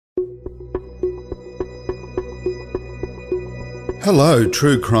Hello,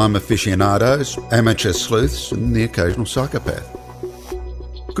 true crime aficionados, amateur sleuths and the occasional psychopath.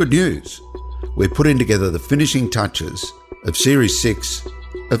 Good news, we're putting together the finishing touches of Series 6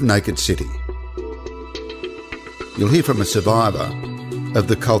 of Naked City. You'll hear from a survivor of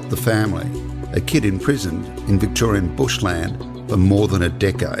the cult The Family, a kid imprisoned in Victorian bushland for more than a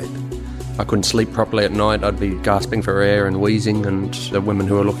decade. I couldn't sleep properly at night. I'd be gasping for air and wheezing, and the women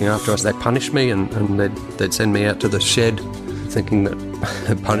who were looking after us, they'd punish me and they'd send me out to the shed thinking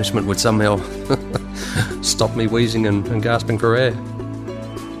that punishment would somehow stop me wheezing and gasping for air.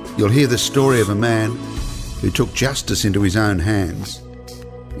 You'll hear the story of a man who took justice into his own hands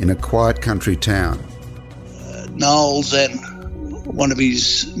in a quiet country town. Knowles and one of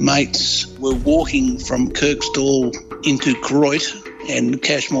his mates were walking from Kirkstall into Croydon, and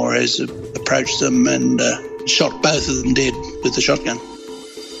Cashmore has approached them and shot both of them dead with the shotgun.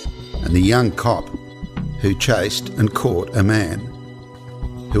 And the young cop who chased and caught a man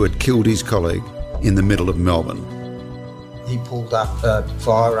who had killed his colleague in the middle of Melbourne. He pulled up a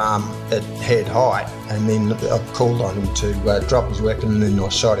firearm at head height, and then I called on him to drop his weapon, and then I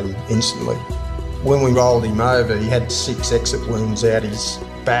shot him instantly. When we rolled him over, he had 6 exit wounds out his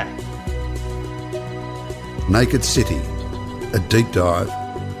back. Naked City, a deep dive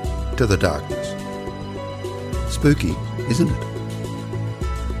to the darkness. Spooky, isn't it?